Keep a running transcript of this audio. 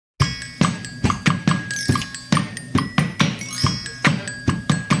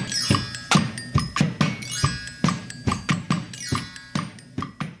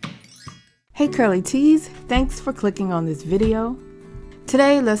Hey Curly Teas, thanks for clicking on this video.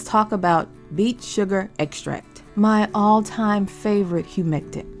 Today let's talk about beet sugar extract, my all-time favorite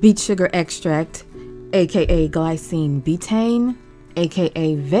humectant. Beet sugar extract, aka Glycine Betaine,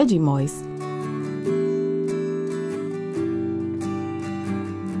 aka Vegemoist,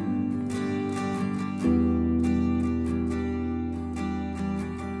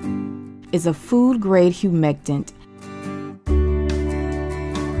 is a food-grade humectant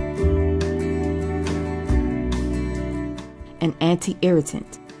an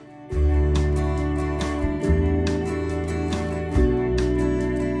anti-irritant.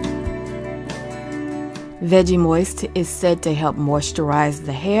 Vegemoist is said to help moisturize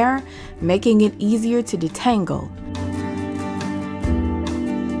the hair, making it easier to detangle.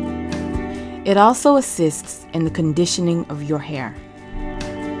 It also assists in the conditioning of your hair.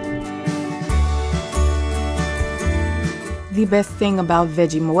 The best thing about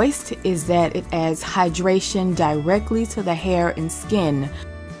Vegemoist is that it adds hydration directly to the hair and skin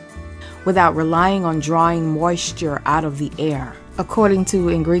without relying on drawing moisture out of the air, according to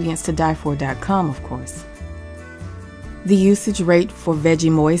ingredients-to-die-for.com, of course. The usage rate for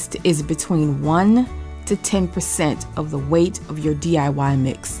Vegemoist is between 1 to 10% of the weight of your DIY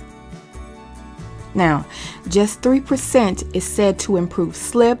mix. Now, just 3% is said to improve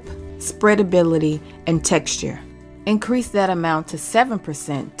slip, spreadability, and texture. Increase that amount to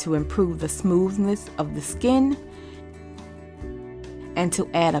 7% to improve the smoothness of the skin and to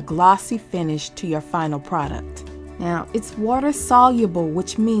add a glossy finish to your final product. Now, it's water soluble,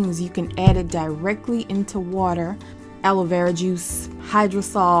 which means you can add it directly into water, aloe vera juice,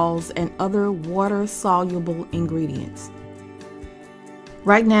 hydrosols, and other water soluble ingredients.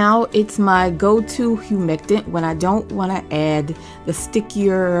 Right now, it's my go-to humectant when I don't want to add the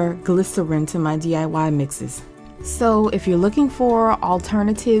stickier glycerin to my DIY mixes. So if you're looking for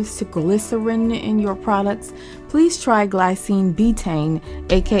alternatives to glycerin in your products, please try Glycine Betaine,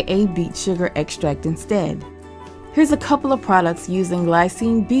 aka beet sugar extract instead. Here's a couple of products using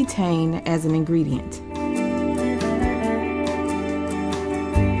Glycine Betaine as an ingredient.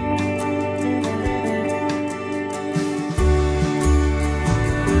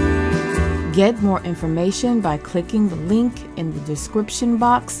 Get more information by clicking the link in the description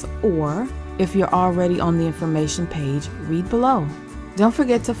box, or if you're already on the information page, read below. Don't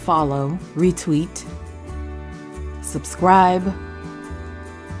forget to follow, retweet, subscribe,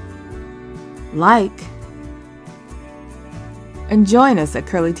 like, and join us at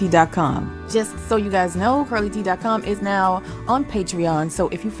CURLYTEA.com. Just so you guys know, CURLYTEA.com is now on Patreon, so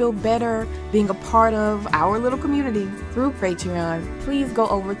if you feel better being a part of our little community through Patreon, please go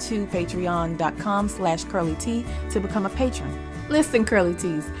over to patreon.com/CurlyTea to become a patron. Listen, Curly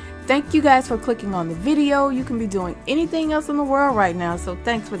Teas, thank you guys for clicking on the video. You can be doing anything else in the world right now, so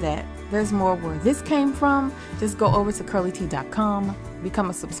thanks for that. There's more where this came from. Just go over to CurlyTea.com, become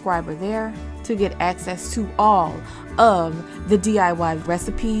a subscriber there to get access to all of the DIY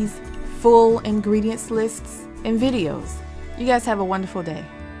recipes, full ingredients lists, and videos. You guys have a wonderful day.